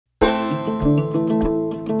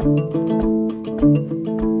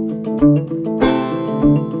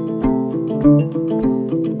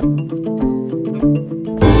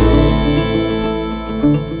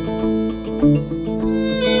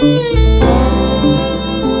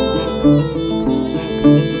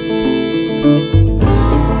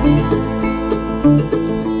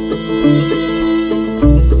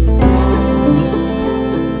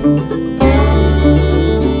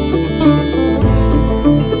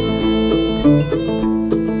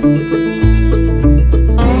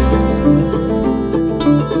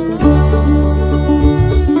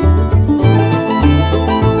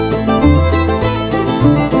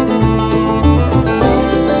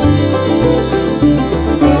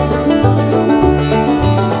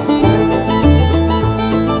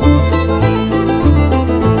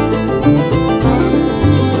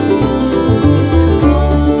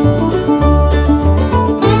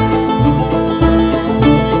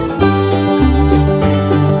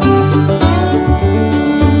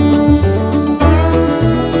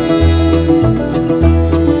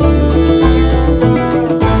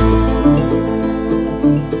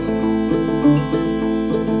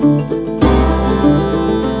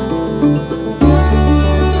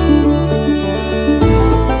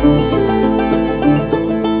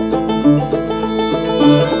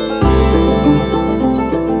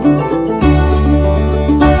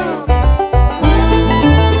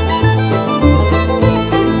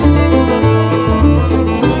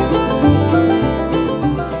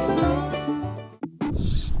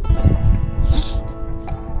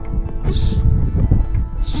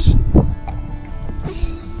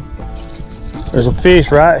There's a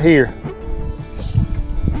fish right here.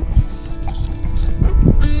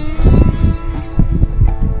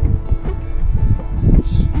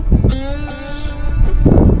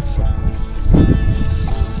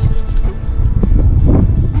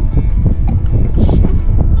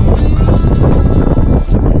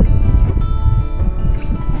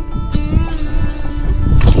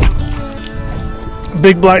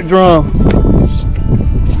 Big black drum.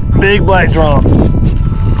 Big black drum.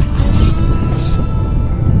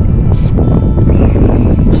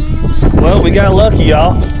 Well, we got lucky,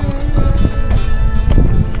 y'all.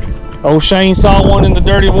 Old Shane saw one in the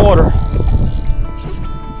dirty water.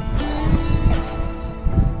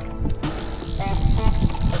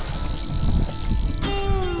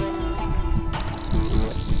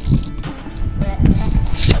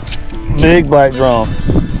 Big black drum.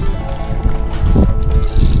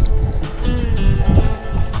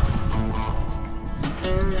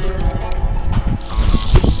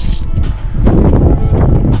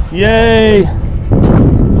 Yay!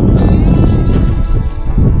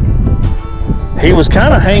 He was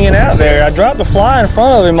kind of hanging out there. I dropped the fly in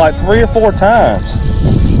front of him like 3 or 4 times.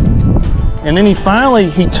 And then he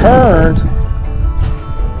turned.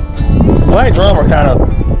 Black drum are kind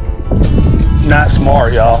of not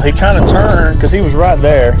smart, y'all. He kind of turned because he was right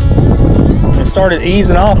there and started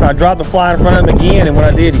easing off, and I dropped the fly in front of him again, and when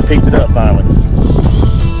I did, he picked it up finally.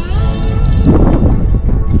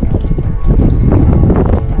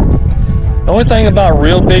 The only thing about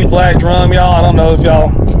real big black drum, y'all, I don't know if y'all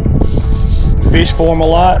fish for them a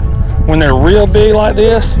lot. When they're real big like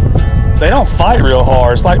this, they don't fight real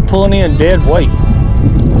hard. It's like pulling in dead weight.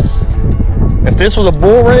 If this was a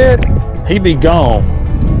bull red, he'd be gone.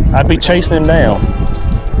 I'd be chasing him down.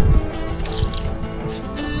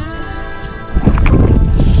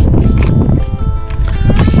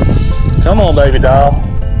 Come on, baby doll.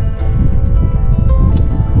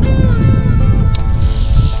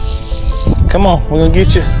 Come on, we're gonna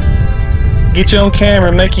get you on camera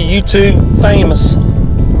and make you YouTube famous.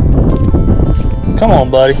 Come on,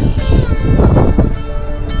 buddy.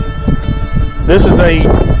 This is a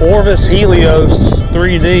Orvis Helios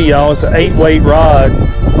 3D, y'all. It's an 8-weight rod.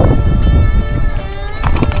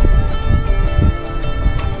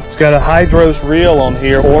 It's got a Hydros reel on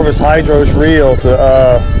here, Orvis Hydros reel. It's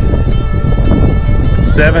a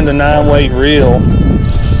 7 to 9 weight reel.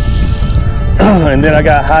 And then I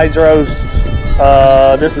got Hydros.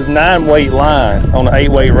 This is 9-weight line on an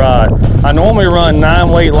 8-weight rod. I normally run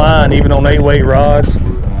 9-weight line even on 8-weight rods.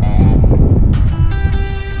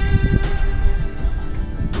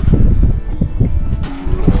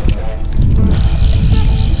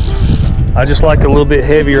 I just like a little bit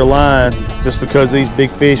heavier line just because of these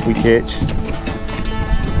big fish we catch.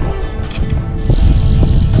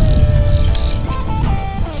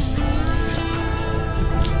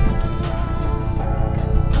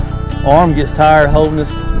 Arm gets tired holding this,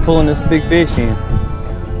 pulling this big fish in.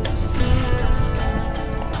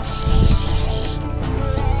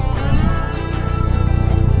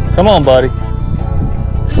 Come on, buddy.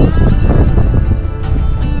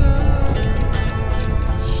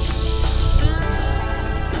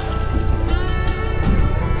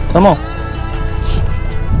 Come on.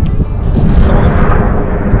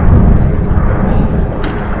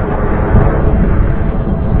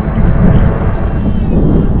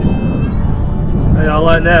 Hey, I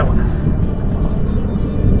like that one.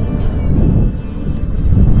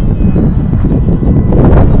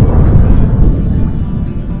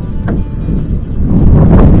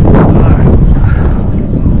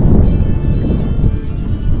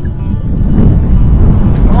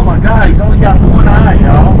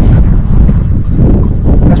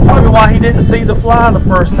 Why he didn't see the fly the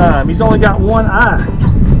first time. He's only got one eye.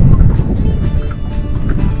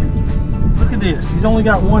 Look at this. He's only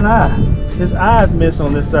got one eye. His eye's missing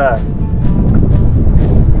on this side.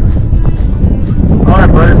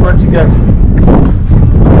 Alright, buddy, let's let you go.